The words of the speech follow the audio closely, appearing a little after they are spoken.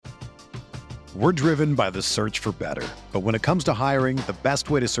We're driven by the search for better. But when it comes to hiring, the best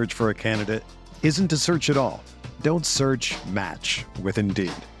way to search for a candidate isn't to search at all. Don't search, match with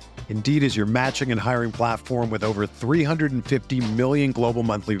Indeed. Indeed is your matching and hiring platform with over 350 million global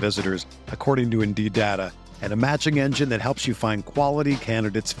monthly visitors, according to Indeed data, and a matching engine that helps you find quality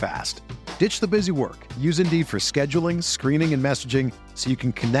candidates fast. Ditch the busy work. Use Indeed for scheduling, screening, and messaging so you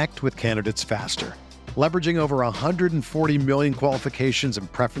can connect with candidates faster. Leveraging over 140 million qualifications and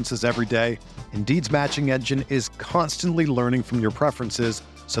preferences every day, Indeed's matching engine is constantly learning from your preferences,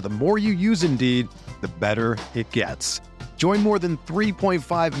 so the more you use Indeed, the better it gets. Join more than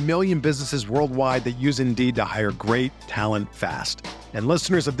 3.5 million businesses worldwide that use Indeed to hire great talent fast. And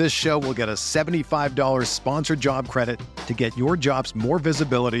listeners of this show will get a $75 sponsored job credit to get your jobs more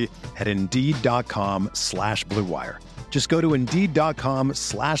visibility at Indeed.com/Blue Wire. Just go to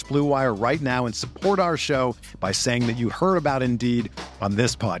Indeed.com/Blue Wire right now and support our show by saying that you heard about Indeed on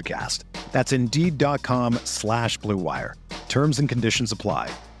this podcast. That's Indeed.com/Blue Wire. Terms and conditions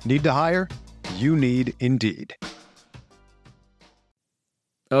apply. Need to hire? You need Indeed.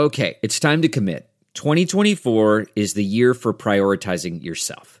 Okay, it's time to commit. 2024 is the year for prioritizing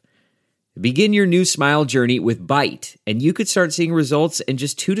yourself. Begin your new smile journey with Byte, and you could start seeing results in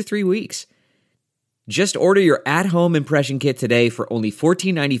just 2 to 3 weeks. Just order your at-home impression kit today for only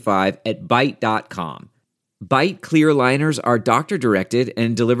 $14.95 at Byte.com. Byte clear liners are doctor-directed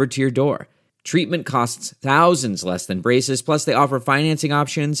and delivered to your door. Treatment costs thousands less than braces, plus they offer financing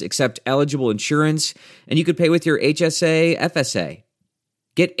options, accept eligible insurance, and you could pay with your HSA, FSA.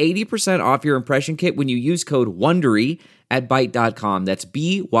 Get 80% off your impression kit when you use code WONDERY at Byte.com. That's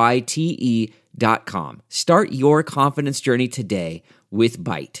BYTE.com. Start your confidence journey today with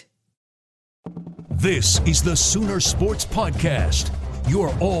Byte. This is the Sooner Sports Podcast,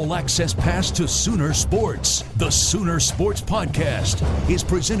 your all-access pass to Sooner Sports. The Sooner Sports Podcast is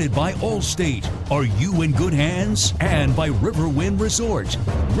presented by Allstate. Are you in good hands? And by Riverwind Resort.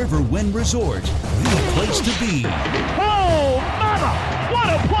 Riverwind Resort, the place to be. Oh, mama! What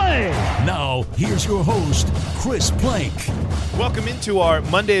a play! Now, here's your host, Chris Plank. Welcome into our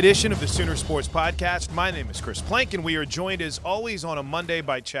Monday edition of the Sooner Sports Podcast. My name is Chris Plank, and we are joined as always on a Monday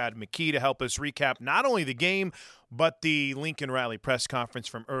by Chad McKee to help us recap not only the game, but the Lincoln Riley press conference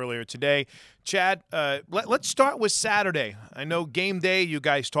from earlier today. Chad, let's start with Saturday. I know game day, you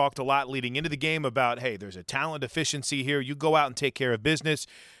guys talked a lot leading into the game about, hey, there's a talent deficiency here. You go out and take care of business.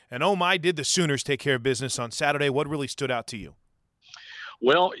 And oh my, did the Sooners take care of business on Saturday? What really stood out to you?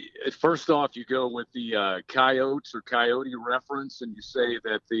 Well, first off, you go with the Coyotes or Coyote reference, and you say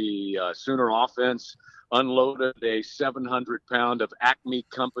that the Sooner offense unloaded a 700-pound of Acme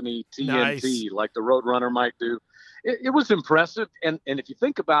Company TNT, nice, like the Roadrunner might do. It was impressive, and if you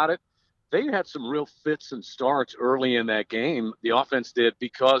think about it, they had some real fits and starts early in that game. The offense did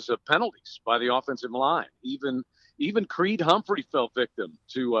because of penalties by the offensive line. Even Creed Humphrey fell victim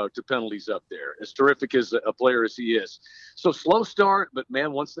to penalties up there, as terrific as a player as he is. So slow start, but,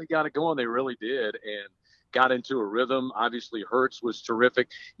 man, once they got it going, they really did and got into a rhythm. Obviously, Hurts was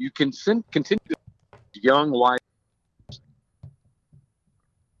terrific. You can continue to young, wide,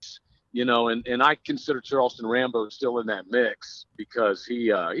 and I consider Charleston Rambo still in that mix because he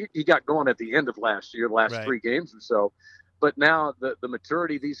got going at the end of last year, last right, 3 games or so. But now the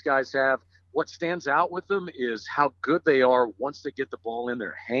maturity these guys have, what stands out with them is how good they are once they get the ball in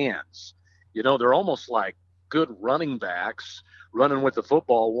their hands. They're almost like good running backs running with the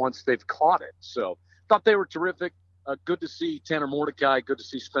football once they've caught it. So thought they were terrific. Good to see Tanner Mordecai. Good to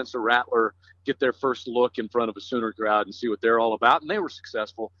see Spencer Rattler get their first look in front of a Sooner crowd and see what they're all about. And they were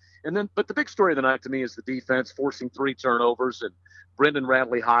successful. But the big story of the night to me is the defense forcing 3 turnovers. And Brendan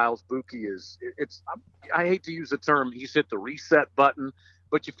Radley-Hiles, Buki I hate to use the term, he's hit the reset button,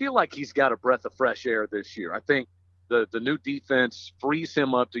 but you feel like he's got a breath of fresh air this year. I think the new defense frees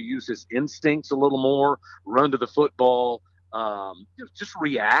him up to use his instincts a little more, run to the football, just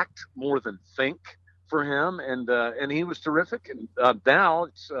react more than think for him. And he was terrific. And now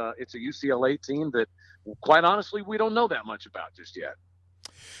it's a UCLA team that, quite honestly, we don't know that much about just yet.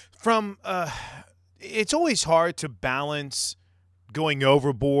 It's always hard to balance going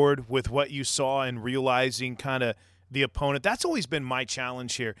overboard with what you saw and realizing kind of the opponent. That's always been my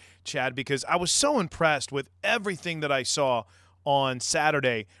challenge here, Chad, because I was so impressed with everything that I saw on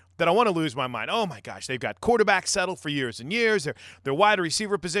Saturday that I want to lose my mind. Oh my gosh, they've got quarterback settled for years and years. Their wide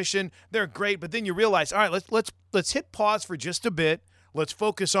receiver position, they're great. But then you realize, all right, let's hit pause for just a bit. Let's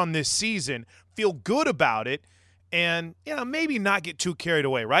focus on this season, feel good about it, and maybe not get too carried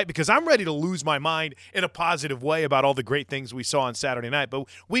away, right? Because I'm ready to lose my mind in a positive way about all the great things we saw on Saturday night. But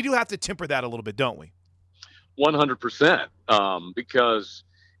we do have to temper that a little bit, don't we? 100%, because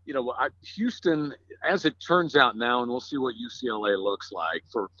Houston, as it turns out now, and we'll see what UCLA looks like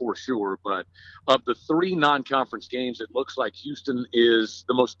for sure, but of the 3 non-conference games, it looks like Houston is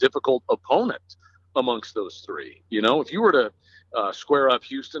the most difficult opponent amongst those 3. If you were to square up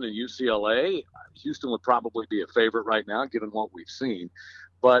Houston and UCLA, Houston would probably be a favorite right now, given what we've seen.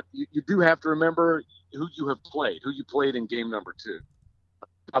 But you do have to remember who you played in game number 2.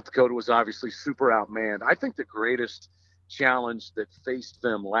 South Dakota was obviously super outmanned. I think the greatest challenge that faced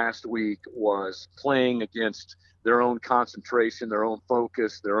them last week was playing against their own concentration, their own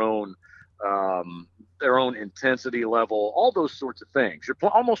focus, their own intensity level, all those sorts of things. You're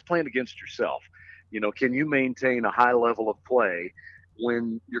almost playing against yourself. Can you maintain a high level of play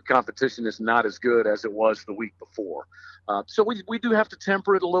when your competition is not as good as it was the week before? So we do have to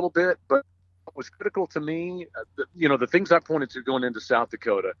temper it a little bit, but what was critical to me, the things I pointed to going into South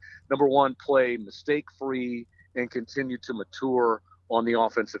Dakota, number one, play mistake-free and continue to mature on the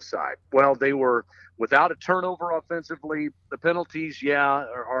offensive side. Well, they were without a turnover offensively. The penalties,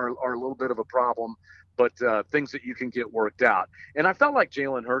 are a little bit of a problem, but things that you can get worked out. And I felt like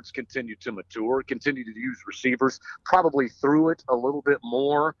Jalen Hurts continued to mature, continued to use receivers, probably threw it a little bit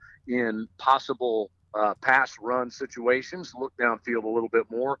more in possible pass run situations, look downfield a little bit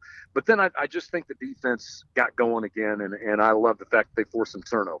more. But then I just think the defense got going again, and I love the fact that they forced some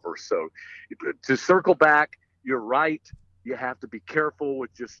turnovers. So to circle back, you're right. You have to be careful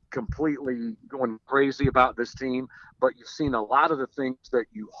with just completely going crazy about this team, but you've seen a lot of the things that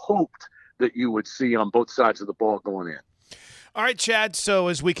you hoped that you would see on both sides of the ball going in. All right, Chad, so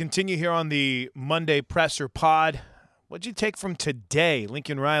as we continue here on the Monday Presser Pod, what'd you take from today?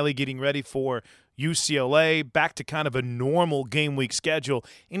 Lincoln Riley getting ready for UCLA, back to kind of a normal game week schedule.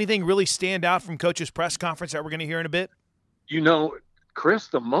 Anything really stand out from Coach's press conference that we're going to hear in a bit? Chris,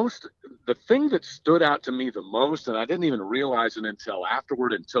 the thing that stood out to me the most, and I didn't even realize it until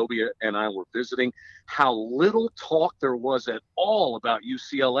afterward, and Toby and I were visiting, how little talk there was at all about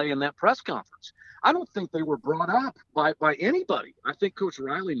UCLA in that press conference. I don't think they were brought up by anybody. I think Coach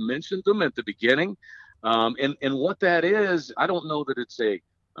Riley mentioned them at the beginning. And what that is, I don't know that it's a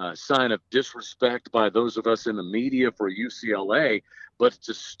sign of disrespect by those of us in the media for UCLA, but it's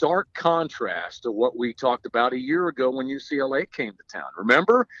a stark contrast to what we talked about a year ago when UCLA came to town.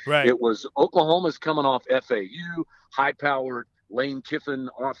 Remember? Right. It was Oklahoma's coming off FAU, high-powered Lane Kiffin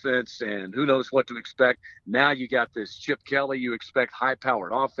offense, and who knows what to expect. Now you got this Chip Kelly. You expect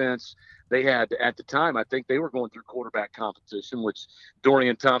high-powered offense. They had, at the time, I think they were going through quarterback competition, which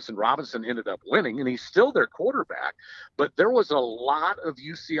Dorian Thompson-Robinson ended up winning, and he's still their quarterback. But there was a lot of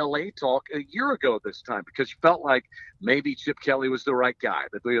UCLA talk a year ago this time because you felt like maybe Chip Kelly was the right guy,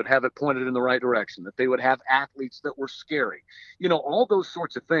 that they would have it pointed in the right direction, that they would have athletes that were scary. All those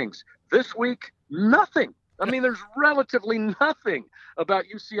sorts of things. This week, nothing. I mean, there's relatively nothing about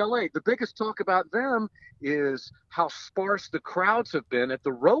UCLA. The biggest talk about them is how sparse the crowds have been at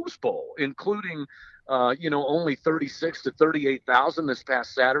the Rose Bowl, including, only 36 to 38,000 this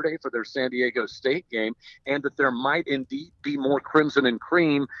past Saturday for their San Diego State game, and that there might indeed be more crimson and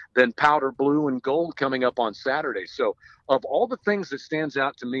cream than powder blue and gold coming up on Saturday. So of all the things that stands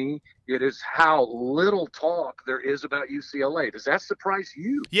out to me, it is how little talk there is about UCLA. Does that surprise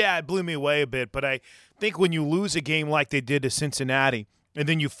you? Yeah, it blew me away a bit, but I think when you lose a game like they did to Cincinnati and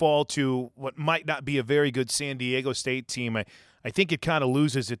then you fall to what might not be a very good San Diego State team, I think it kind of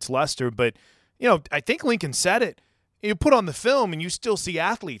loses its luster. But, I think Lincoln said it. You put on the film and you still see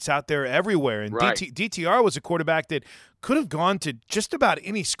athletes out there everywhere. And right. DTR was a quarterback that could have gone to just about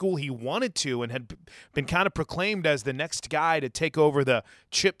any school he wanted to and had been kind of proclaimed as the next guy to take over the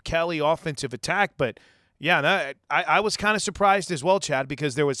Chip Kelly offensive attack. But, yeah, I was kind of surprised as well, Chad,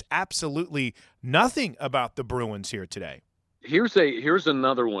 because there was absolutely nothing about the Bruins here today. Here's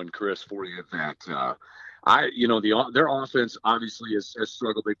another one, Chris, for you that their offense obviously has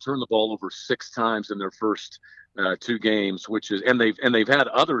struggled. They've turned the ball over 6 times in their first 2 games, and they've had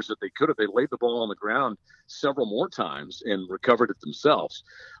others that they could have. They laid the ball on the ground several more times and recovered it themselves.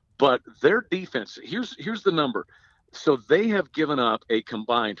 But their defense, here's the number. So they have given up a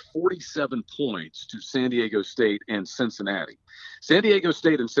combined 47 points to San Diego State and Cincinnati. San Diego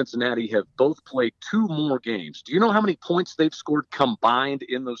State and Cincinnati have both played 2 more games. Do you know how many points they've scored combined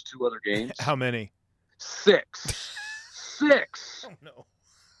in those 2 other games? How many? 6. 6. Oh, no.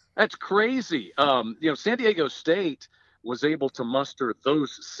 That's crazy. San Diego State was able to muster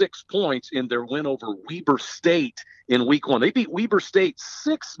those 6 points in their win over Weber State in week 1. They beat Weber State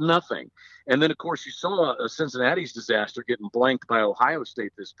 6-0. And then, of course, you saw Cincinnati's disaster getting blanked by Ohio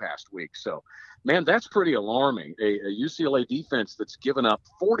State this past week. So, man, that's pretty alarming. A UCLA defense that's given up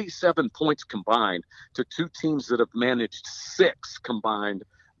 47 points combined to 2 teams that have managed 6 combined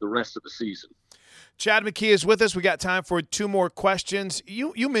the rest of the season. Chad McKee is with us. We got time for 2 more questions.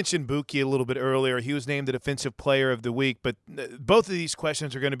 You mentioned Buki a little bit earlier. He was named the Defensive Player of the Week, but both of these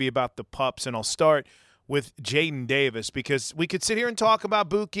questions are going to be about the Pups, and I'll start with Jaden Davis because we could sit here and talk about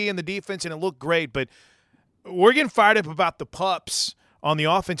Buki and the defense, and it looked great, but we're getting fired up about the Pups on the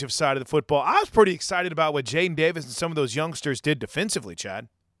offensive side of the football. I was pretty excited about what Jaden Davis and some of those youngsters did defensively, Chad.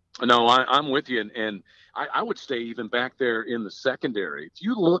 No, I'm with you, and I would stay even back there in the secondary. If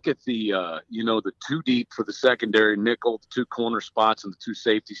you look at the the 2 deep for the secondary, nickel, the 2 corner spots, and the 2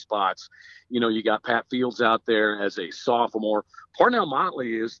 safety spots, you got Pat Fields out there as a sophomore. Parnell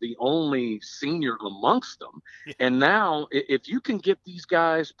Motley is the only senior amongst them. Yeah. And now if you can get these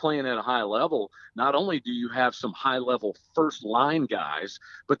guys playing at a high level, not only do you have some high-level first-line guys,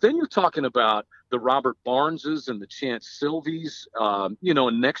 but then you're talking about the Robert Barneses and the Chance Sylvies.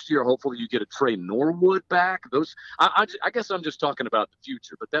 And next year, hopefully you get a Trey Norwood back. Those, I guess I'm just talking about the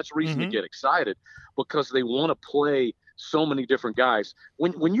future, but that's reason to get excited because they want to play so many different guys.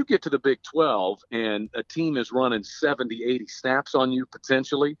 When you get to the Big 12 and a team is running 70, 80 snaps on you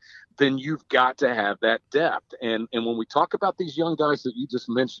potentially, then you've got to have that depth. And when we talk about these young guys that you just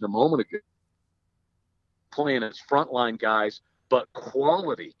mentioned a moment ago, playing as frontline guys, but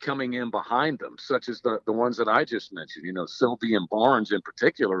quality coming in behind them, such as the ones that I just mentioned, Sylvie and Barnes in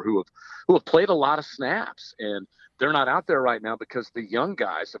particular, who have played a lot of snaps, and they're not out there right now because the young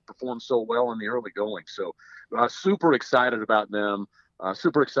guys have performed so well in the early going. So super excited about them,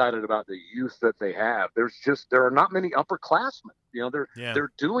 super excited about the youth that they have. There are not many upperclassmen.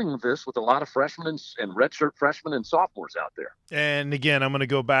 They're doing this with a lot of freshmen and redshirt freshmen and sophomores out there. And again, I'm going to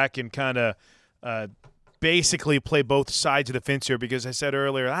go back and kind of basically play both sides of the fence here because I said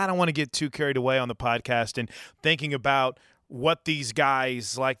earlier, I don't want to get too carried away on the podcast and thinking about what these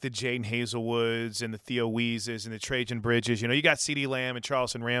guys like the Jaden Hazelwoods and the Theo Weeses and the Trajan Bridges, you got CeeDee Lamb and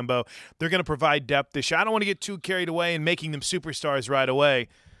Charleston Rambo. They're going to provide depth this year. I don't want to get too carried away and making them superstars right away.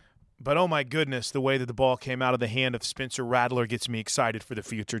 But, oh, my goodness, the way that the ball came out of the hand of Spencer Rattler gets me excited for the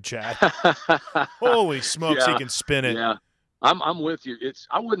future, Chad. Holy smokes, he can spin it. Yeah, I'm with you.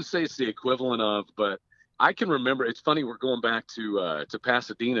 I wouldn't say it's the equivalent of, but I can remember. It's funny, we're going back to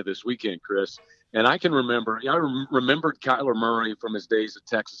Pasadena this weekend, Chris, and I can remember. I remembered Kyler Murray from his days at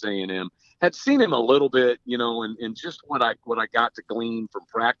Texas A&M. Had seen him a little bit, and just what I got to glean from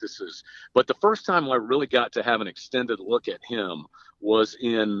practices. But the first time I really got to have an extended look at him was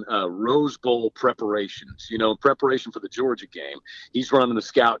in Rose Bowl preparations. Preparation for the Georgia game. He's running the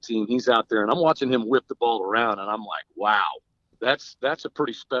scout team. He's out there, and I'm watching him whip the ball around, and I'm like, wow. That's a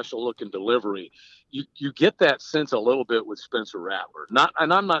pretty special looking delivery. You get that sense a little bit with Spencer Rattler.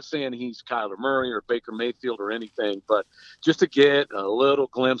 And I'm not saying he's Kyler Murray or Baker Mayfield or anything, but just to get a little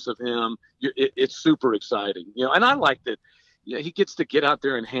glimpse of him, it's super exciting. And I like that. He gets to get out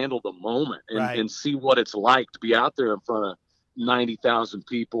there and handle the moment and see what it's like to be out there in front of 90,000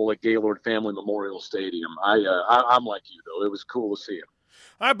 people at Gaylord Family Memorial Stadium. I'm like you though. It was cool to see him.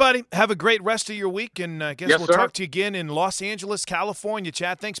 All right, buddy. Have a great rest of your week, and I guess we'll talk to you again in Los Angeles, California.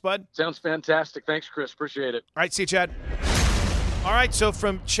 Chad, thanks, bud. Sounds fantastic. Thanks, Chris. Appreciate it. All right, see you, Chad. All right, so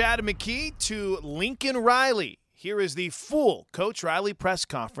from Chad McKee to Lincoln Riley, here is the full Coach Riley press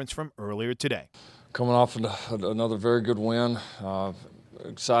conference from earlier today. Coming off another very good win,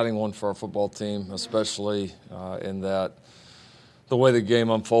 exciting one for our football team, especially in that the way the game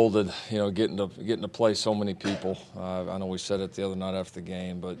unfolded, getting to play so many people. I know we said it the other night after the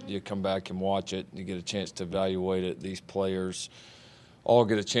game, but you come back and watch it, you get a chance to evaluate it. These players all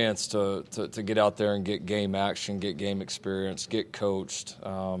get a chance to get out there and get game action, get game experience, get coached.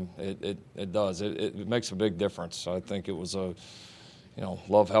 It does. It makes a big difference. I think it was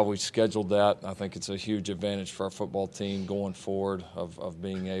love how we scheduled that. I think it's a huge advantage for our football team going forward of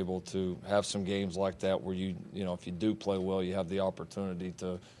being able to have some games like that where if you do play well, you have the opportunity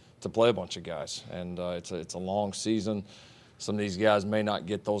to play a bunch of guys. And it's a long season. Some of these guys may not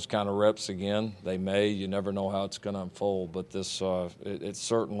get those kind of reps again. They may. You never know how it's going to unfold. But this it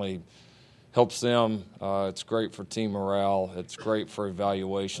certainly helps them. It's great for team morale. It's great for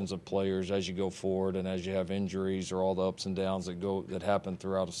evaluations of players as you go forward and as you have injuries or all the ups and downs that happen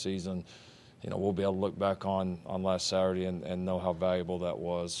throughout a season. We'll be able to look back on last Saturday and know how valuable that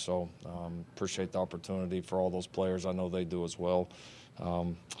was. So appreciate the opportunity for all those players. I know they do as well.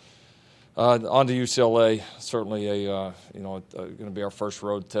 On to UCLA, certainly going to be our first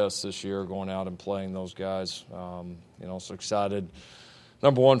road test this year, going out and playing those guys. So excited.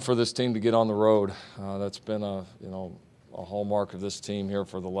 Number one for this team to get on the road. That's been a hallmark of this team here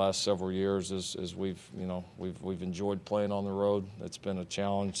for the last several years. Is we've enjoyed playing on the road. It's been a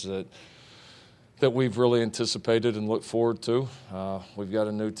challenge that we've really anticipated and looked forward to. We've got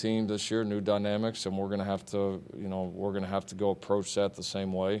a new team this year, new dynamics, and we're going to have to go approach that the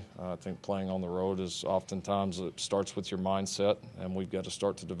same way. I think playing on the road is oftentimes it starts with your mindset, and we've got to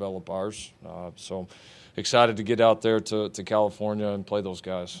start to develop ours. So excited to get out there to California and play those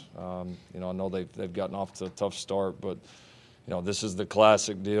guys. I know they've gotten off to a tough start, but this is the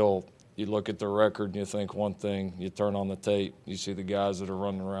classic deal. You look at the record and you think one thing, you turn on the tape, you see the guys that are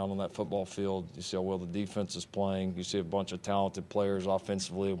running around on that football field, you see how well the defense is playing, you see a bunch of talented players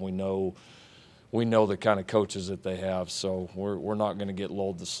offensively, and we know the kind of coaches that they have. So we're not going to get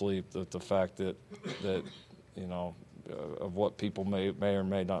lulled to sleep that the fact that of what people may or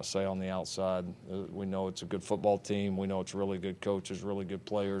may not say on the outside. We know it's a good football team. We know it's really good coaches, really good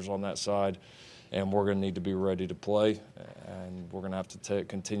players on that side. And we're going to need to be ready to play, and we're going to have to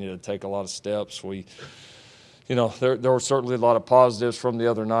continue to take a lot of steps. There were certainly a lot of positives from the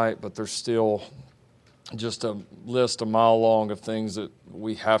other night, but there's still just a list a mile long of things that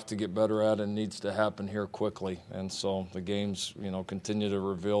we have to get better at and needs to happen here quickly. And so the games, continue to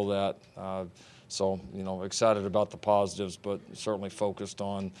reveal that. So excited about the positives, but certainly focused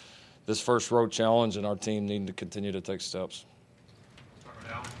on this first road challenge and our team needing to continue to take steps.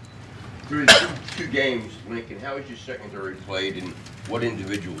 Through two games, Lincoln, how has your secondary played, and what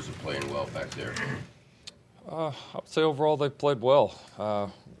individuals are playing well back there? I would say overall they've played well.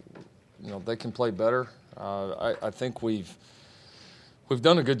 They can play better. I think we've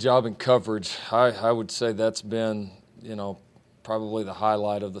done a good job in coverage. I would say that's been, probably the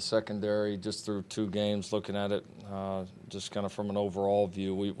highlight of the secondary just through two games, looking at it just kind of from an overall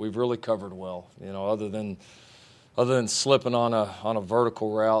view. We've really covered well. Other than slipping on a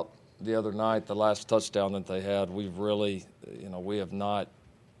vertical route the other night, the last touchdown that they had, we've really, we have not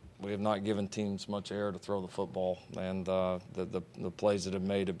given teams much air to throw the football, and the plays that have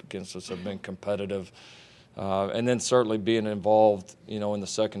made against us have been competitive. And then certainly being involved, in the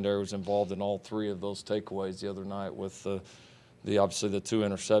secondary, was involved in all three of those takeaways the other night with the obviously the two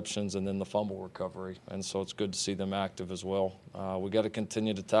interceptions and then the fumble recovery. And so it's good to see them active as well. We got to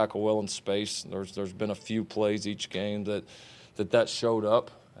continue to tackle well in space. There's been a few plays each game that showed up.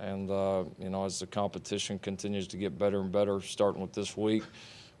 And, as the competition continues to get better and better, starting with this week,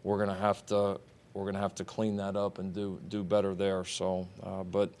 we're going to have to clean that up and do better there. So,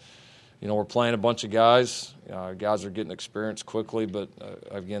 but we're playing a bunch of guys. Guys are getting experience quickly, but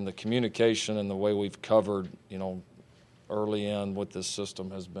again, the communication and the way we've covered, early in with this system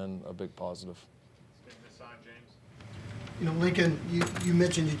has been a big positive. Lincoln, you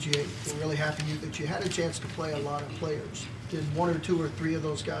mentioned that you were really happy that you had a chance to play a lot of players. Did one or two or three of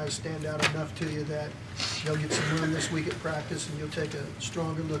those guys stand out enough to you that they'll get some room this week at practice and you'll take a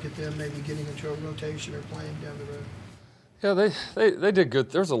stronger look at them, maybe getting into a rotation or playing down the road? Yeah, they did good.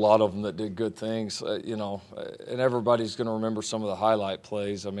 There's a lot of them that did good things, and everybody's going to remember some of the highlight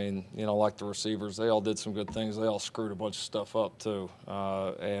plays. I mean, like the receivers, they all did some good things. They all screwed a bunch of stuff up too,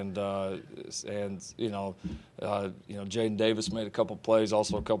 and Jaden Davis made a couple plays,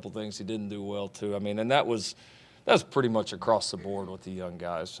 also a couple things he didn't do well too. I mean, and that was pretty much across the board with the young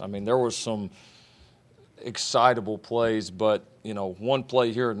guys. I mean, there was some excitable plays, but one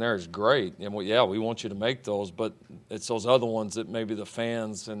play here and there is great, and we want you to make those, but it's those other ones that maybe the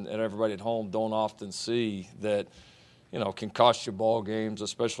fans and everybody at home don't often see that can cost you ball games,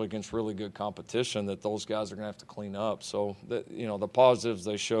 especially against really good competition, that those guys are going to have to clean up. So the positives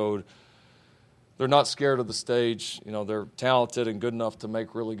they showed, they're not scared of the stage. They're talented and good enough to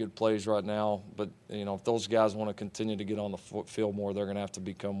make really good plays right now. But, if those guys want to continue to get on the field more, they're going to have to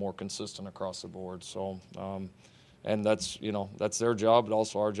become more consistent across the board. So, and that's their job, but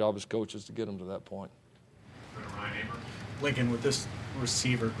also our job as coaches to get them to that point. Lincoln, with this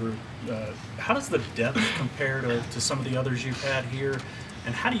receiver group, how does the depth compare to some of the others you've had here?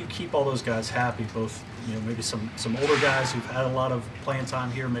 And how do you keep all those guys happy, both maybe some older guys who've had a lot of playing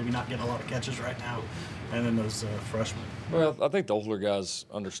time here, maybe not getting a lot of catches right now, and then those freshmen? Well, I think the older guys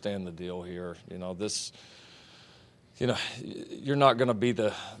understand the deal here. You're not going to be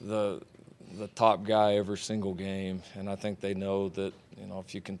the top guy every single game, and I think they know that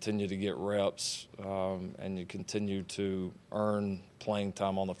if you continue to get reps and you continue to earn playing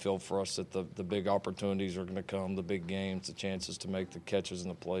time on the field for us, that the big opportunities are going to come, the big games, the chances to make the catches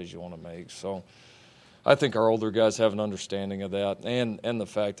and the plays you want to make. So I think our older guys have an understanding of that, and the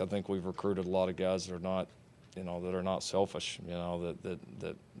fact I think we've recruited a lot of guys that are not, that are not selfish, that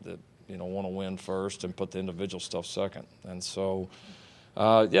want to win first and put the individual stuff second. And so,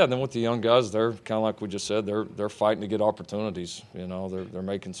 then with the young guys, they're kind of like we just said, they're fighting to get opportunities. They're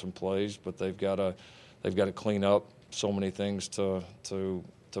making some plays, but they've got to clean up so many things to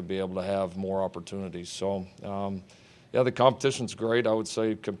to be able to have more opportunities. So, yeah, the competition's great. I would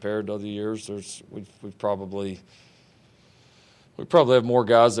say compared to other years, we probably have more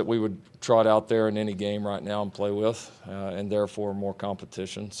guys that we would trot out there in any game right now and play with, and therefore more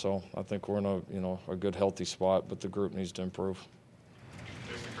competition. So I think we're in a good, healthy spot, but the group needs to improve.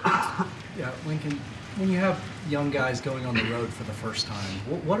 Yeah, Lincoln, when you have young guys going on the road for the first time,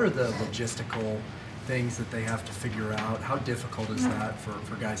 what are the logistical things that they have to figure out? How difficult is that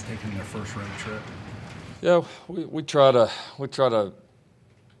for guys taking their first road trip? Yeah, we try to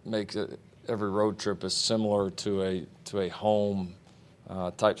make every road trip as similar to a home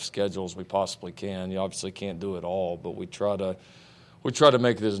type schedule as we possibly can. You obviously can't do it all, but we try to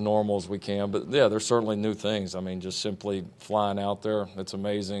make it as normal as we can. But yeah, there's certainly new things. I mean, just simply flying out there, it's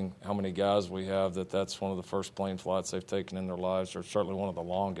amazing how many guys we have that's one of the first plane flights they've taken in their lives, or certainly one of the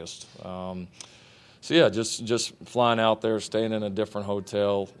longest. So yeah, just flying out there, staying in a different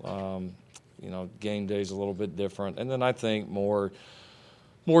hotel. Game day's a little bit different, and then I think more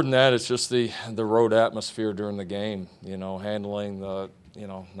than that, it's just the road atmosphere during the game. Handling the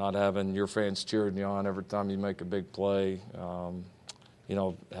not having your fans cheering you on every time you make a big play.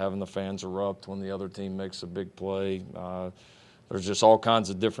 Having the fans erupt when the other team makes a big play. There's just all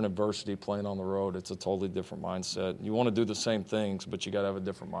kinds of different adversity playing on the road. It's a totally different mindset. You want to do the same things, but you got to have a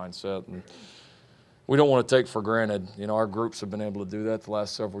different mindset. And we don't want to take for granted. Our groups have been able to do that the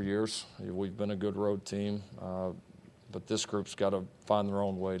last several years. We've been a good road team, but this group's got to find their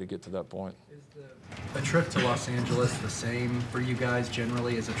own way to get to that point. Is a trip to Los Angeles the same for you guys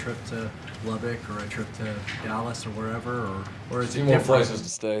generally as a trip to Lubbock or a trip to Dallas or wherever, or is it more places to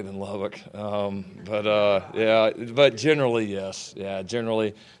stay than Lubbock? But generally, yes. Yeah,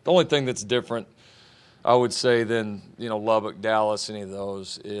 generally. The only thing that's different, I would say, than Lubbock, Dallas, any of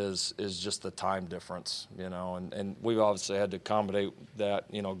those is just the time difference, and we've obviously had to accommodate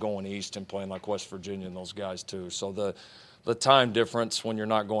that, going east and playing like West Virginia and those guys too. So the time difference when you're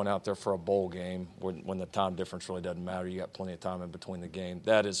not going out there for a bowl game, when the time difference really doesn't matter, you got plenty of time in between the game.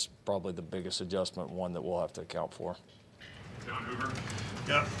 That is probably the biggest adjustment, one that we'll have to account for. John Hoover.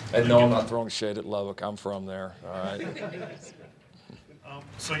 Yeah. And no, I'm not throwing shade at Lubbock. I'm from there. All right.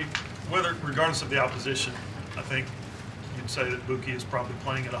 Regardless of the opposition, I think you'd say that Buki is probably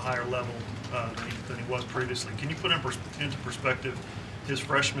playing at a higher level than he was previously. Can you put into perspective his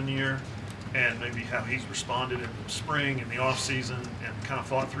freshman year and maybe how he's responded in the spring and the off season and kind of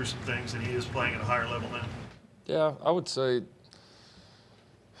fought through some things, and he is playing at a higher level now? Yeah, I would say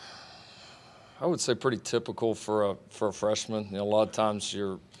pretty typical for a freshman. A lot of times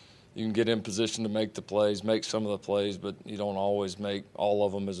you can get in position to make the plays, make some of the plays, but you don't always make all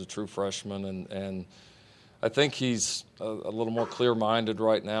of them as a true freshman. And I think he's a little more clear-minded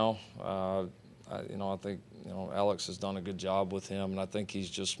right now. I think Alex has done a good job with him, and I think he's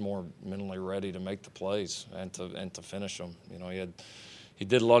just more mentally ready to make the plays and to finish them. He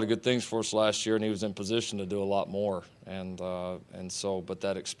did a lot of good things for us last year, and he was in position to do a lot more. But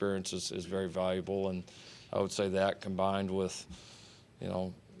that experience is very valuable, and I would say that combined with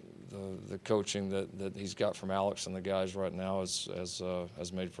the coaching that he's got from Alex and the guys right now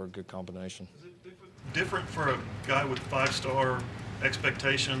has made for a good combination. Is it different for a guy with 5-star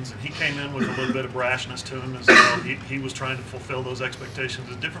expectations, and he came in with a little bit of brashness to him as well? He was trying to fulfill those expectations.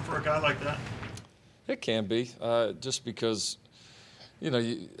 Is it different for a guy like that? It can be, just because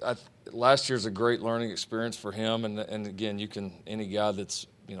last year's a great learning experience for him, and again, any guy that's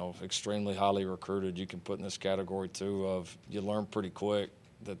extremely highly recruited, you can put in this category too of you learn pretty quick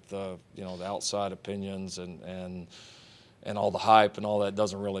that the outside opinions and all the hype and all that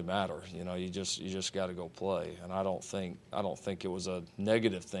doesn't really matter. You just got to go play. And I don't think it was a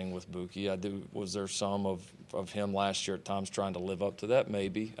negative thing with Buki. Was there some of him last year at times trying to live up to that?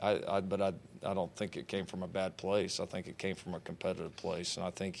 Maybe. But I don't think it came from a bad place. I think it came from a competitive place, and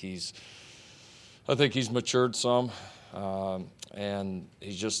I think he's matured some, and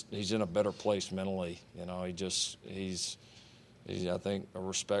he's in a better place mentally. He's I think a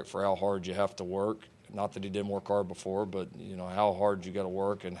respect for how hard you have to work. Not that he didn't work hard before, but how hard you got to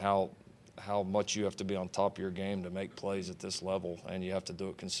work and how much you have to be on top of your game to make plays at this level, and you have to do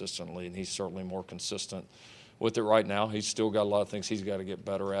it consistently. And he's certainly more consistent with it right now. He's still got a lot of things he's got to get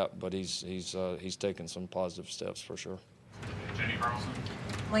better at, but he's taken some positive steps for sure. Jenny Carlson.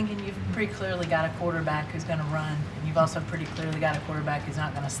 Lincoln, you've pretty clearly got a quarterback who's going to run, and you've also pretty clearly got a quarterback who's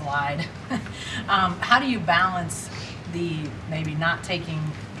not going to slide. How do you balance the maybe not taking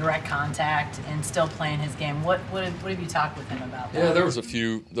direct contact and still playing his game? What have you talked with him about that? Yeah, there was a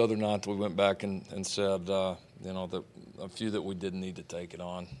few the other night that we went back and said, that a few that we didn't need to take it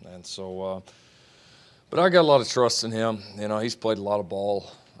on. And so, but I got a lot of trust in him. He's played a lot of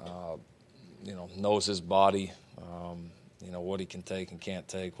ball knows his body, what he can take and can't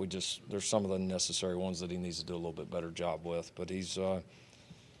take. There's some of the necessary ones that he needs to do a little bit better job with. But he's a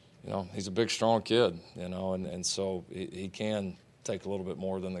big, strong kid, and so he can take a little bit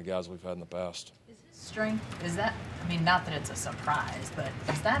more than the guys we've had in the past. Is his strength, not that it's a surprise, but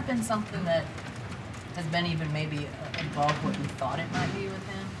has that been something that has been even maybe above what you thought it might be with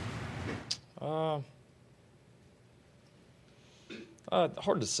him?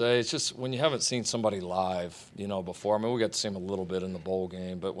 Hard to say. It's just when you haven't seen somebody live, before. We got to see him a little bit in the bowl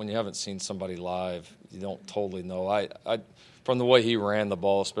game, but when you haven't seen somebody live, you don't totally know. I from the way he ran the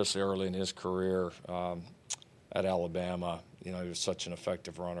ball, especially early in his career at Alabama, he was such an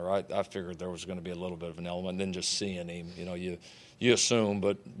effective runner. I figured there was going to be a little bit of an element. And then just seeing him, you assume,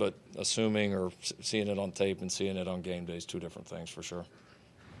 but assuming or seeing it on tape and seeing it on game day is two different things for sure.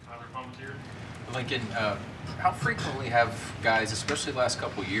 Tyler, comments here? Lincoln, how frequently have guys, especially the last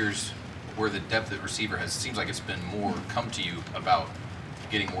couple of years, where the depth at receiver seems like it's been more come to you about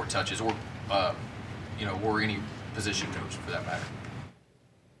getting more touches, or or any position coach for that matter?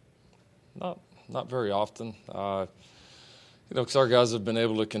 Not very often. Because our guys have been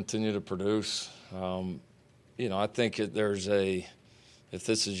able to continue to produce. I think if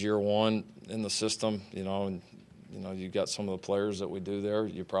this is year one in the system, and you've got some of the players that we do there,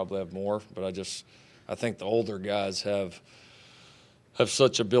 you probably have more. But I think the older guys have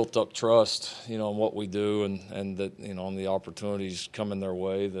such a built-up trust, in what we do and that, on the opportunities coming their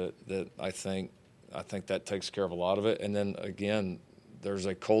way that I think that takes care of a lot of it. And then, again, there's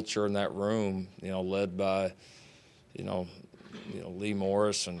a culture in that room, led by, Lee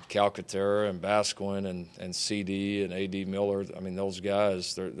Morris and Calcaterra and Basquin and CD and A.D. Miller. Those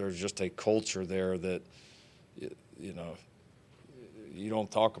guys, there's just a culture there that, you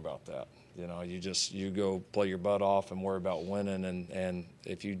don't talk about that. You go play your butt off and worry about winning. And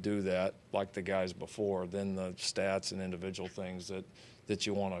if you do that, like the guys before, then the stats and individual things that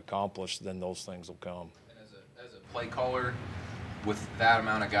you want to accomplish, then those things will come. And as a play caller, with that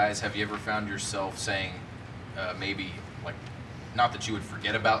amount of guys, have you ever found yourself saying maybe, like, not that you would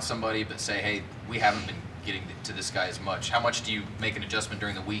forget about somebody, but say, hey, we haven't been getting to this guy as much? How much do you make an adjustment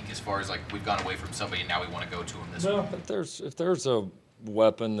during the week as far as, like, we've gone away from somebody and now we want to go to him this week? If there's a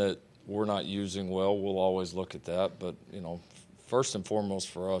weapon that we're not using well, we'll always look at that. But, first and foremost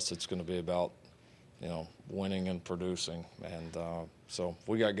for us, it's going to be about, winning and producing. And so if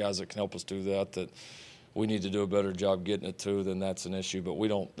we got guys that can help us do that we need to do a better job getting it to, then that's an issue. But we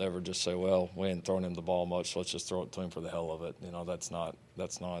don't ever just say, well, we ain't throwing him the ball much, so let's just throw it to him for the hell of it. That's not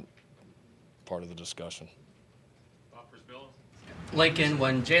part of the discussion. Lincoln,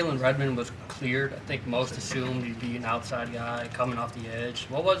 when Jalen Redmond was cleared, I think most assumed he'd be an outside guy coming off the edge.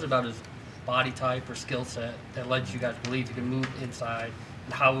 What was it about his body type or skill set that led you guys to believe he could move inside?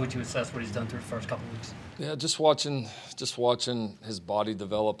 And how would you assess what he's done through the first couple of weeks? Yeah, just watching his body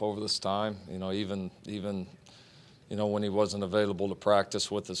develop over this time. Even when he wasn't available to practice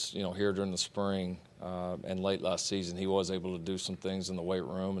with us, here during the spring and late last season, he was able to do some things in the weight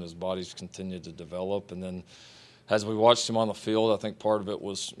room, and his body's continued to develop. And then, as we watched him on the field, I think part of it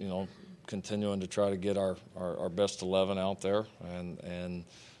was continuing to try to get our best 11 out there and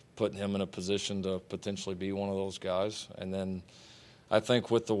putting him in a position to potentially be one of those guys. And then I think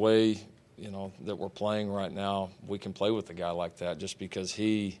with the way that we're playing right now, we can play with a guy like that just because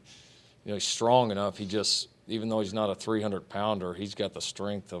he's strong enough. He just, even though he's not a 300-pounder, he's got the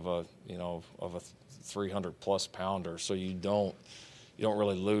strength of a 300-plus pounder. So you don't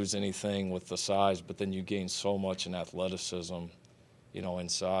really lose anything with the size, but then you gain so much in athleticism,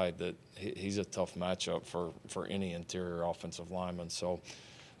 inside that he's a tough matchup for any interior offensive lineman. So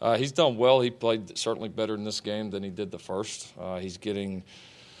he's done well. He played certainly better in this game than he did the first. He's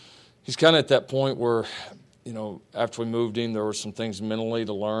kind of at that point where, after we moved him, there were some things mentally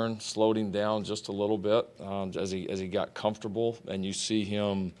to learn, slowed him down just a little bit as he got comfortable, and you see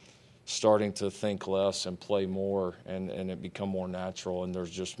him starting to think less and play more, and it become more natural, and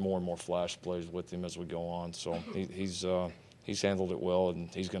there's just more and more flash plays with him as we go on. So he's handled it well, and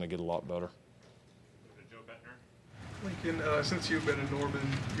he's going to get a lot better. Lincoln, since you've been in Norman,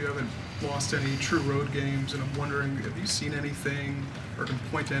 you haven't lost any true road games, and I'm wondering, have you seen anything or can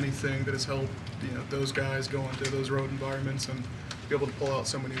point to anything that has helped those guys go into those road environments and be able to pull out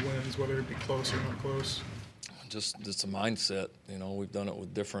so many wins, whether it be close or not close? Just a mindset. We've done it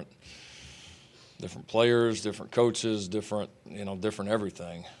with different players, different coaches, different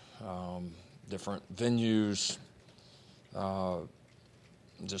everything, different venues.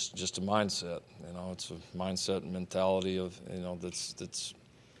 Just a mindset. It's a mindset and mentality of that's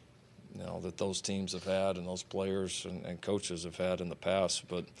that those teams have had and those players and coaches have had in the past.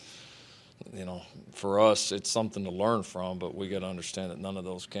 But for us, it's something to learn from. But we got to understand that none of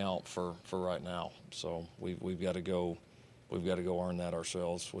those count for right now. So we've got to go earn that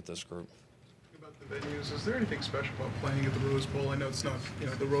ourselves with this group. About the venues, is there anything special about playing at the Rose Bowl? I know it's not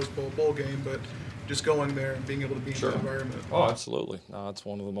the Rose Bowl game, but just going there and being able to be in that environment. Oh, absolutely. No, it's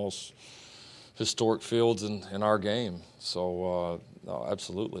one of the most historic fields in our game. So no,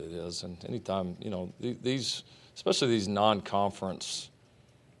 absolutely it is. And anytime these, especially these non-conference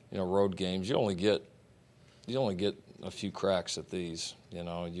road games, you only get a few cracks at these.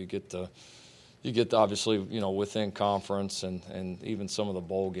 You get the obviously within conference and even some of the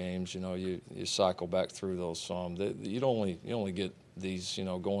bowl games. You cycle back through those some. You only get these.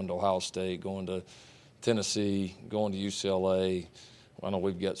 Going to Ohio State, going to Tennessee, going to UCLA. I know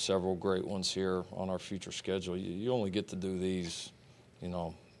we've got several great ones here on our future schedule. You only get to do these,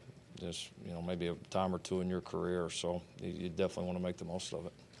 just maybe a time or two in your career. So you definitely want to make the most of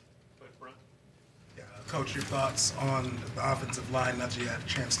it. Yeah, Coach, your thoughts on the offensive line now that you had a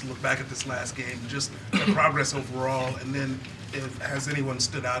chance to look back at this last game, just the progress overall, and then has anyone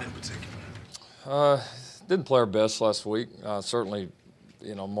stood out in particular? Didn't play our best last week. Certainly,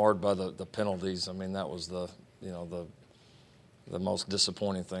 marred by the penalties. I mean, that was the most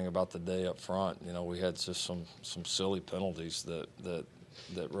disappointing thing about the day up front. We had just some silly penalties that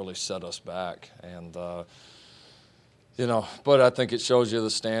really set us back. And, but I think it shows you the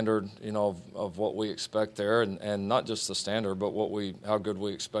standard, of what we expect there. And not just the standard, but how good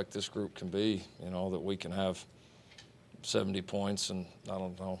we expect this group can be, that we can have 70 points and, I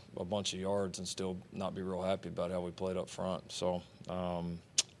don't know, a bunch of yards and still not be real happy about how we played up front. So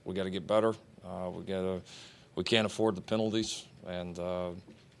we got to get better. We can't afford the penalties. And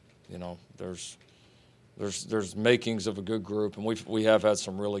there's makings of a good group, and we have had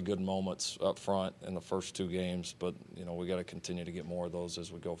some really good moments up front in the first two games, but we got to continue to get more of those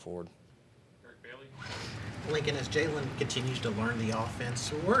as we go forward. Lincoln, as Jalen continues to learn the offense,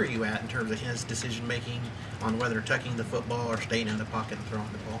 where are you at in terms of his decision making on whether tucking the football or staying in the pocket and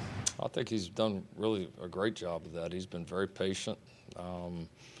throwing the ball? I think he's done really a great job of that. He's been very patient.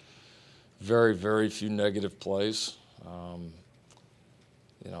 Very, very few negative plays.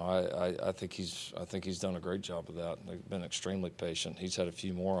 I think he's done a great job of that. They've been extremely patient. He's had a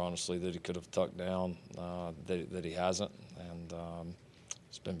few more, honestly, that he could have tucked down that he hasn't, and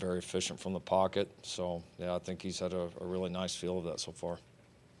he's been very efficient from the pocket. So yeah, I think he's had a really nice feel of that so far.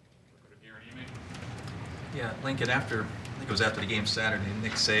 Yeah, Lincoln. I think it was after the game Saturday,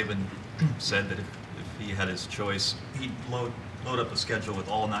 Nick Saban said that if he had his choice, he'd load up a schedule with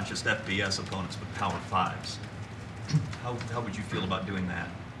all not just FBS opponents but Power Fives. How would you feel about doing that?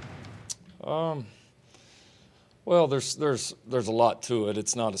 Well, there's a lot to it.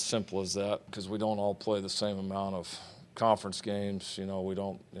 It's not as simple as that because we don't all play the same amount of conference games. We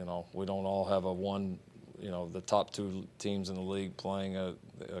don't all have the top two teams in the league playing a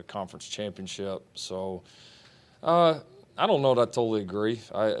conference championship. So I don't know that I totally agree.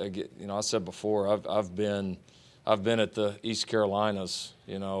 I said before I've been at the East Carolinas,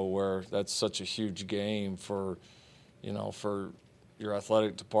 where that's such a huge game for your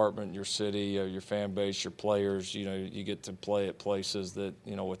athletic department, your city, your fan base, your players. You get to play at places that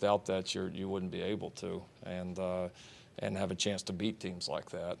without that you wouldn't be able to, and have a chance to beat teams like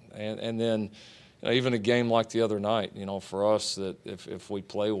that. And then even a game like the other night, for us, that if we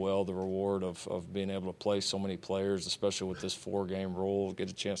play well, the reward of being able to play so many players, especially with this 4-game rule, get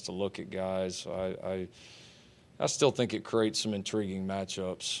a chance to look at guys. I still think it creates some intriguing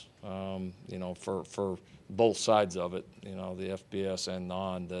matchups, for both sides of it, the FBS and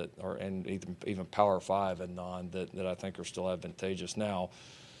non and even Power 5 and non that I think are still advantageous. Now,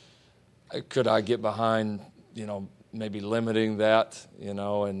 could I get behind, maybe limiting that,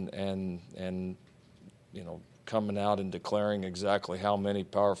 and coming out and declaring exactly how many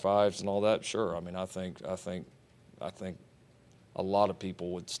Power 5s and all that? Sure. I mean, I think a lot of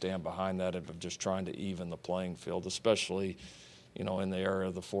people would stand behind that of just trying to even the playing field, especially, in the era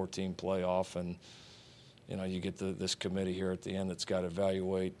of the 4-team playoff. And, you get this committee here at the end that's got to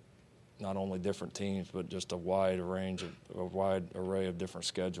evaluate not only different teams, but just a wide array of different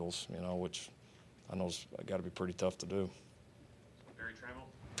schedules, which I know has got to be pretty tough to do. Barry Trammell?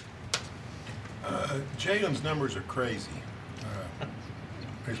 Jalen's numbers are crazy.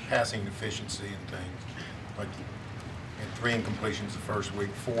 His passing efficiency and things. Like, he had 3 incompletions the first week,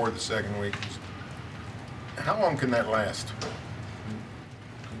 4 the second week. How long can that last?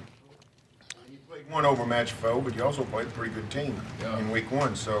 You played one overmatched foe, but you also played a pretty good team in week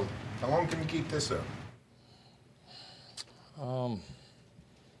 1. So how long can you keep this up?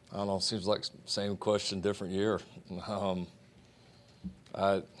 I don't know. Seems like same question, different year. The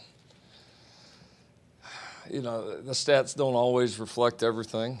stats don't always reflect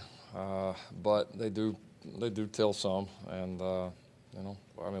everything, but they do tell some. And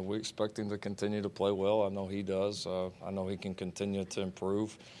we expect him to continue to play well. I know he does. I know he can continue to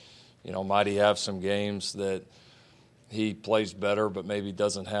improve. Might he have some games that he plays better, but maybe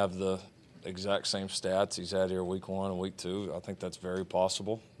doesn't have the exact same stats he's had here week 1 and week 2. I think that's very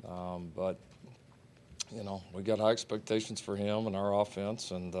possible. But we got high expectations for him and our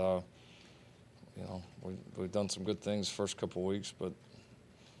offense, and we've done some good things the first couple of weeks. But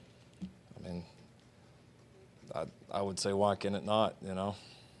I would say, why can it not? We're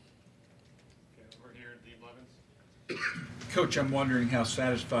here at the 11th. Coach, I'm wondering how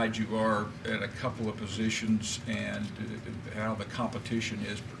satisfied you are at a couple of positions and how the competition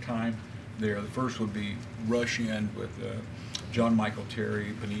is per time there. The first would be rush in with John Michael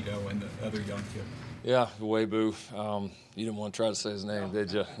Terry, Benito, and the other young kid. Yeah, Webu. You didn't want to try to say his name,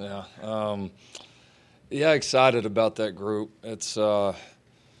 did you? Yeah. Excited about that group. It's John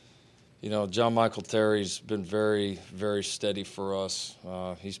Michael Terry's been very, very steady for us.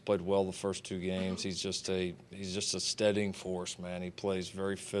 He's played well the first 2 games. He's just a steadying force, man. He plays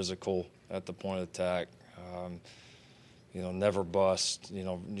very physical at the point of attack. Never bust.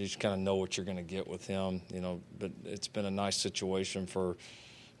 You just kind of know what you're going to get with him. But it's been a nice situation for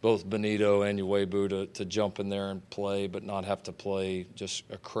both Benito and Uwebu to jump in there and play, but not have to play just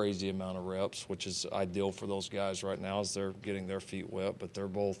a crazy amount of reps, which is ideal for those guys right now as they're getting their feet wet. But they're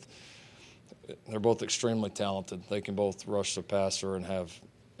both extremely talented. They can both rush the passer and have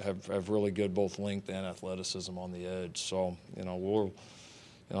really good both length and athleticism on the edge. So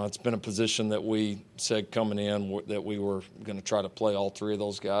it's been a position that we said coming in that we were going to try to play all 3 of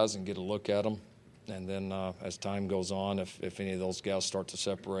those guys and get a look at them. And then as time goes on, if any of those guys start to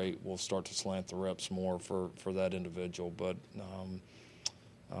separate, we'll start to slant the reps more for that individual. But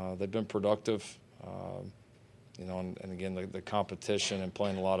they've been productive. And again, the competition and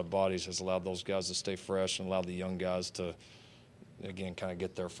playing a lot of bodies has allowed those guys to stay fresh and allowed the young guys to, again, kind of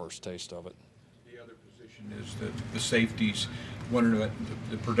get their first taste of it. The other position is the safeties. Wondering about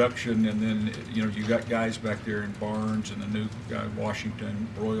the production, and then you got guys back there in Barnes and the new guy Washington,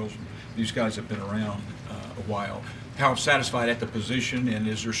 Broyles. These guys have been around a while. How satisfied at the position, and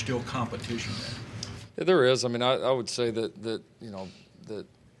is there still competition there? Yeah, there is. I would say that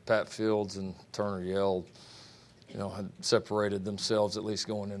Pat Fields and Turner Yell, had separated themselves at least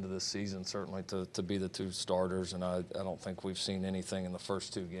going into this season, certainly to be the 2 starters. And I don't think we've seen anything in the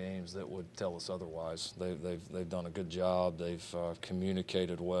first 2 games that would tell us otherwise. They've done a good job. They've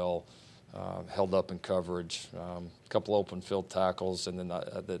communicated well, held up in coverage, a couple open field tackles, and then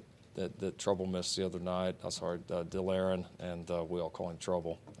that Trouble missed the other night. Dill Aaron, and we all call him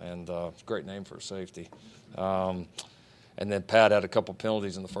Trouble. And it's a great name for a safety. And then Pat had a couple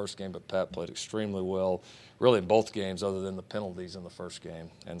penalties in the first game, but Pat played extremely well, really in both games other than the penalties in the first game.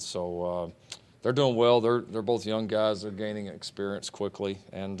 And so they're doing well. They're both young guys. They're gaining experience quickly.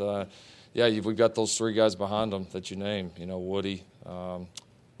 And, we've got those 3 guys behind them that you named, Woody,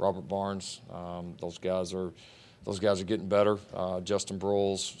 Robert Barnes. Those guys are getting better. Justin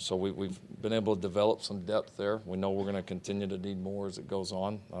Broyles. So we've been able to develop some depth there. We know we're going to continue to need more as it goes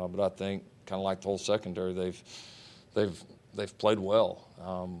on. But I think, kind of like the whole secondary, they've played well.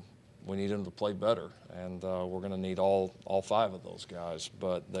 We need them to play better, and we're going to need all 5 of those guys.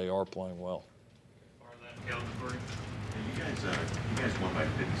 But they are playing well. You guys won by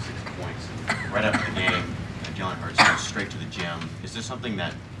 56 points, and right after the game, Jalen Hurts goes straight to the gym. Is there something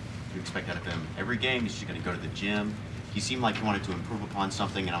that you expect out of him every game? Is he going to go to the gym? He seemed like he wanted to improve upon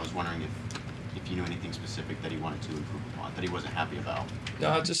something, and I was wondering if you knew anything specific that he wanted to improve upon, that he wasn't happy about.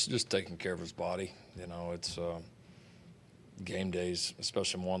 No, just taking care of his body. It's game days,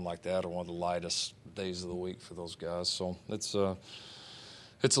 especially one like that, are one of the lightest days of the week for those guys. So it's a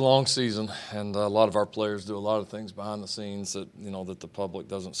long season, and a lot of our players do a lot of things behind the scenes that that the public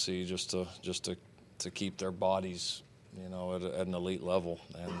doesn't see, just to keep their bodies at an elite level.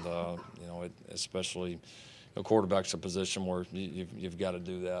 And especially quarterback's a position where you've got to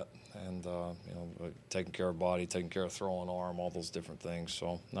do that, and taking care of body, taking care of throwing arm, all those different things.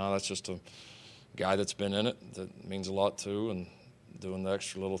 So no, that's just a guy that's been in it that means a lot too, and doing the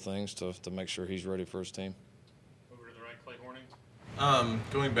extra little things to make sure he's ready for his team. Over to the right, Clay Horning.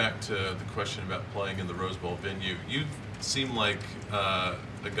 Going back to the question about playing in the Rose Bowl venue, you seem like a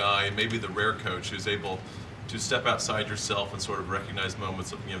guy, maybe the rare coach, who's able to step outside yourself and sort of recognize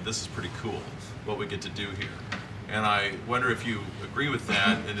moments of, this is pretty cool, what we get to do here. And I wonder if you agree with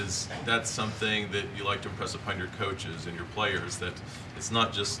that, and is that something that you like to impress upon your coaches and your players, that it's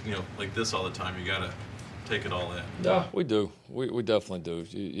not just, like this all the time, you got to take it all in? Yeah, we do. We definitely do.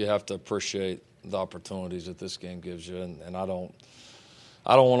 You have to appreciate the opportunities that this game gives you, and I don't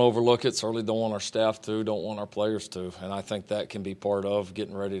want to overlook it. Certainly don't want our staff to, don't want our players to, and I think that can be part of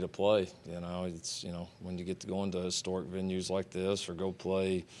getting ready to play. It's when you get to go into historic venues like this or go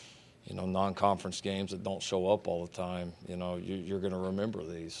play, non-conference games that don't show up all the time. You're going to remember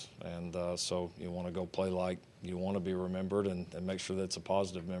these, and so you want to go play like you want to be remembered, and make sure that's a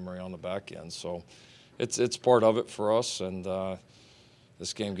positive memory on the back end. So it's part of it for us, and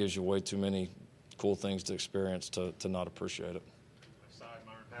this game gives you way too many cool things to experience to not appreciate it.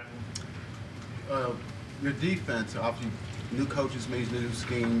 Your defense, obviously, new coaches means new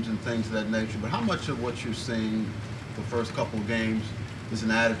schemes and things of that nature, but how much of what you're seeing the first couple of games is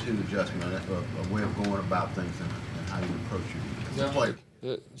an attitude adjustment, a way of going about things and how you approach your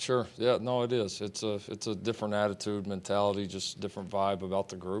play? Sure. Yeah, no, it is. It's a different attitude, mentality, just different vibe about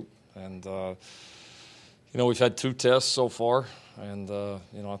the group. And, we've had 2 tests so far, and,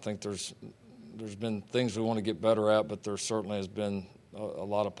 I think there's been things we want to get better at, but there certainly has been a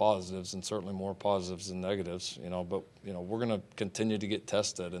lot of positives, and certainly more positives than negatives, but we're going to continue to get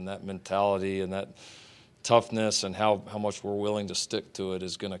tested, and that mentality and that toughness and how much we're willing to stick to it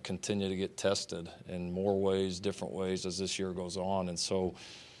is going to continue to get tested in more ways, different ways as this year goes on. And so,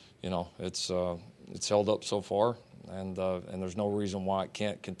 it's held up so far, and there's no reason why it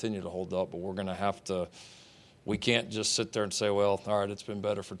can't continue to hold up, but we're going to have to. We can't just sit there and say, well, all right, it's been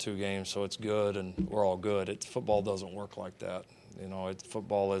better for 2 games, so it's good and we're all good. Football doesn't work like that.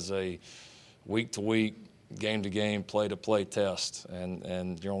 Football is a week-to-week, game-to-game, play-to-play test,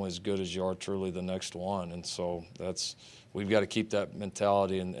 and you're only as good as you are truly the next one. And so we've got to keep that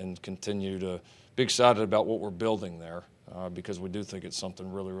mentality and continue to be excited about what we're building there, because we do think it's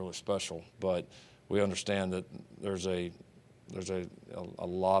something really, really special. But we understand that there's a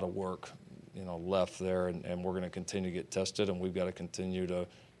lot of work left there, and we're going to continue to get tested, and we've got to continue to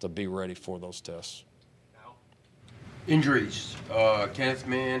be ready for those tests. Injuries, Kenneth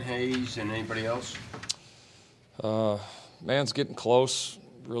Mann, Hayes, and anybody else? Mann's getting close,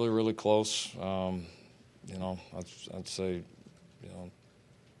 really, really close. I'd say,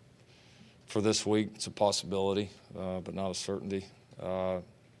 for this week, it's a possibility, but not a certainty.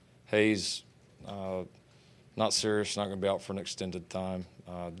 Hayes, not serious, not going to be out for an extended time.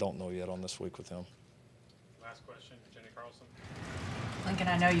 Don't know yet on this week with him. Last question, Jenny Carlson. Lincoln,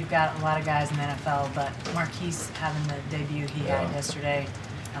 I know you've got a lot of guys in the NFL, but McKee's having the debut he had yesterday.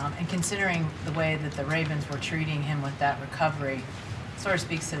 And considering the way that the Ravens were treating him with that recovery, sort of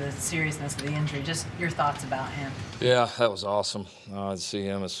speaks to the seriousness of the injury. Just your thoughts about him. Yeah, that was awesome. To see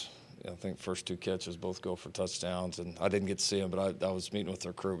him I think first 2 catches both go for touchdowns, and I didn't get to see him, but I was meeting with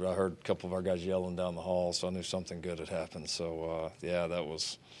their crew, but I heard a couple of our guys yelling down the hall, so I knew something good had happened. So, that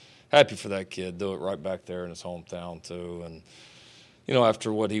was happy for that kid. Do it right back there in his hometown, too. And,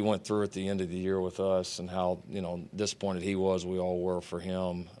 after what he went through at the end of the year with us and how, disappointed he was, we all were for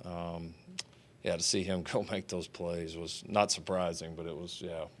him. To see him go make those plays was not surprising, but it was,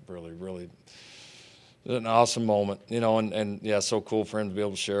 really, really an awesome moment, and so cool for him to be able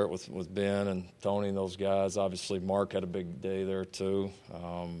to share it with Ben and Tony and those guys. Obviously, Mark had a big day there too.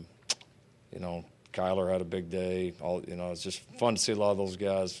 Kyler had a big day. It's just fun to see a lot of those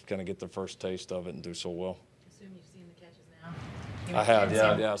guys kind of get their first taste of it and do so well. I assume you've seen the catches now. I have,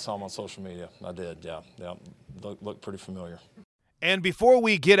 yeah. I saw them on social media. I did, yeah. Look pretty familiar. And before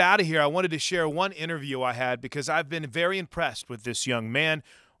we get out of here, I wanted to share one interview I had because I've been very impressed with this young man.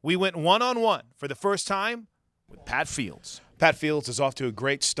 We went one-on-one for the first time with Pat Fields. Pat Fields is off to a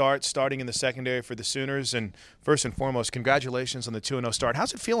great start, starting in the secondary for the Sooners. And first and foremost, congratulations on the 2-0 start.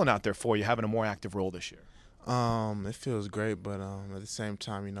 How's it feeling out there for you, having a more active role this year? It feels great, but at the same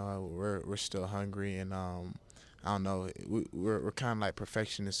time, we're still hungry, and I don't know, we're kind of like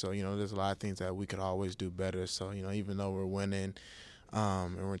perfectionists. So there's a lot of things that we could always do better. So even though we're winning,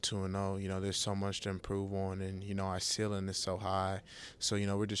 and we're 2-0, there's so much to improve on, and our ceiling is so high. So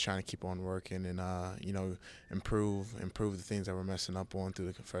we're just trying to keep on working and improve the things that we're messing up on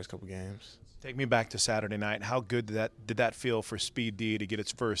through the first couple games. Take me back to Saturday night. How good did that feel for Speed D to get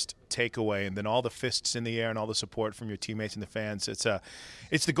its first takeaway, and then all the fists in the air and all the support from your teammates and the fans? It's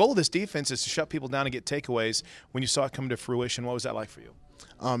the goal of this defense is to shut people down and get takeaways. When you saw it come to fruition, what was that like for you?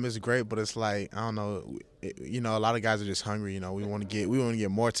 It's great, but it's like, I don't know, a lot of guys are just hungry. We want to get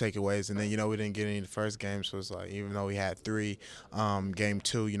more takeaways, and then we didn't get any in the first game, so it's like even though we had 3, game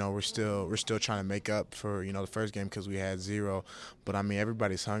 2, we're still trying to make up for the first game because we had 0. But I mean,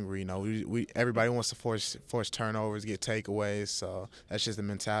 everybody's hungry. Everybody wants to force turnovers, get takeaways, so that's just the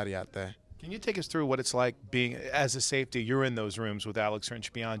mentality out there. Can you take us through what it's like being, as a safety, you're in those rooms with Alex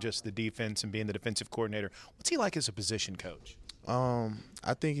Grinch beyond just the defense and being the defensive coordinator. What's he like as a position coach? I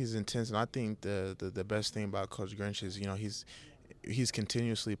think he's intense, and I think the best thing about Coach Grinch is he's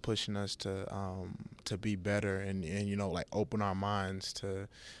continuously pushing us to be better and like open our minds and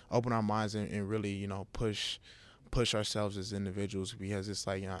really push ourselves as individuals, because it's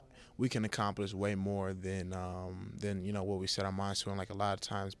like we can accomplish way more than what we set our minds to. And like a lot of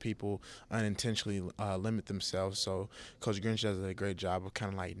times people unintentionally limit themselves. So Coach Grinch does a great job of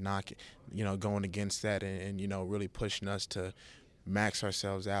kind of like going against that and really pushing us to max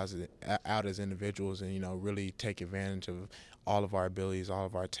ourselves out as individuals and really take advantage of all of our abilities, all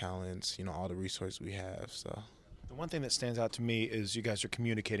of our talents, all the resources we have. So. The one thing that stands out to me is you guys are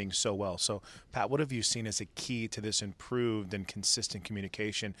communicating so well. So, Pat, what have you seen as a key to this improved and consistent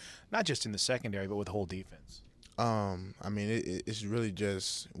communication, not just in the secondary, but with the whole defense? I mean, it's really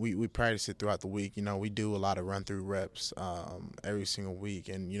just we practice it throughout the week. We do a lot of run-through reps every single week,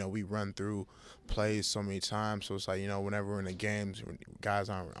 and we run through plays so many times. So it's like whenever we're in the games, guys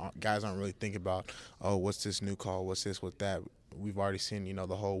aren't really thinking about, oh, what's this new call, what's this, what's that. We've already seen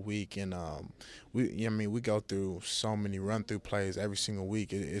the whole week, and we go through so many run-through plays every single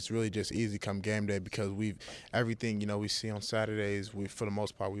week. It's really just easy come game day because everything we see on Saturdays, for the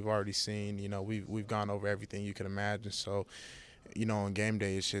most part we've already seen. We've gone over everything you can imagine. So on game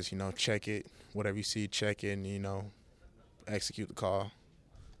day it's just check it, whatever you see, check it, and execute the call.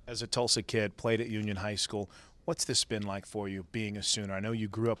 As a Tulsa kid, played at Union High School. What's this been like for you, being a Sooner? I know you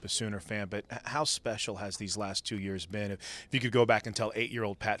grew up a Sooner fan, but how special has these last 2 years been? If you could go back and tell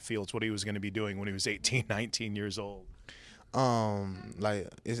 8-year-old Pat Fields what he was going to be doing when he was 18, 19 years old.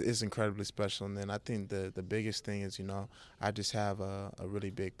 It's incredibly special. And then I think the biggest thing is, I just have a really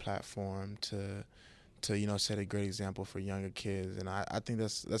big platform to set a great example for younger kids. And I think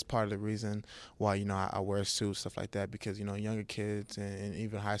that's part of the reason why, I wear suits, stuff like that, because, younger kids and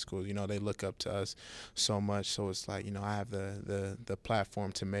even high schools, they look up to us so much. So it's like, I have the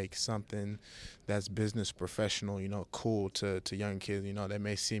platform to make something that's business professional, cool to young kids. They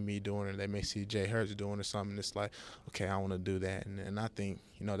may see me doing it, they may see Jay Hurts doing it or something. It's like, okay, I want to do that. And I think,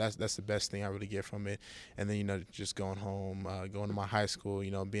 that's the best thing I really get from it. And then, just going home, going to my high school,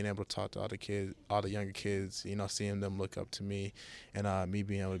 being able to talk to all the younger kids, seeing them look up to me and me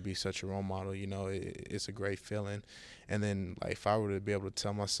being able to be such a role model, it's a great feeling. And then, like, if I were to be able to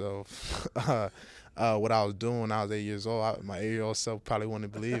tell myself what I was doing when I was 8 years old, my 8-year-old self probably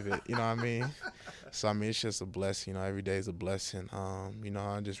wouldn't believe it, you know what I mean? So, I mean, it's just a blessing, every day is a blessing.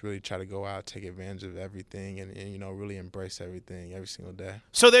 I just really try to go out, take advantage of everything and really embrace everything every single day.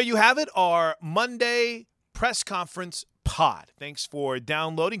 So there you have it, our Monday press conference pod. Thanks for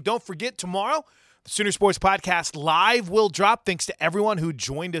downloading. Don't forget, tomorrow, the Sooner Sports Podcast Live will drop. Thanks to everyone who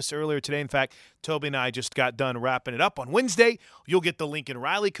joined us earlier today. In fact, Toby and I just got done wrapping it up. On Wednesday, you'll get the Lincoln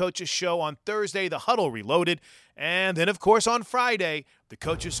Riley Coaches Show. On Thursday, the Huddle Reloaded. And then, of course, on Friday, the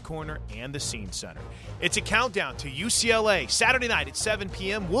Coaches Corner and the Scene Center. It's a countdown to UCLA. Saturday night at 7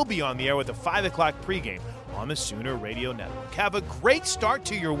 p.m. We'll be on the air with a 5 o'clock pregame on the Sooner Radio Network. Have a great start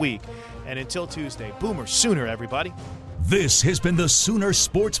to your week. And until Tuesday, Boomer Sooner, everybody. This has been the Sooner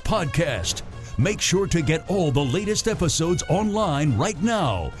Sports Podcast. Make sure to get all the latest episodes online right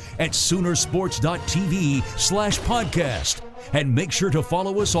now at Soonersports.tv/podcast. And make sure to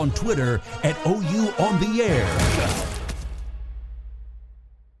follow us on Twitter at OU On The Air.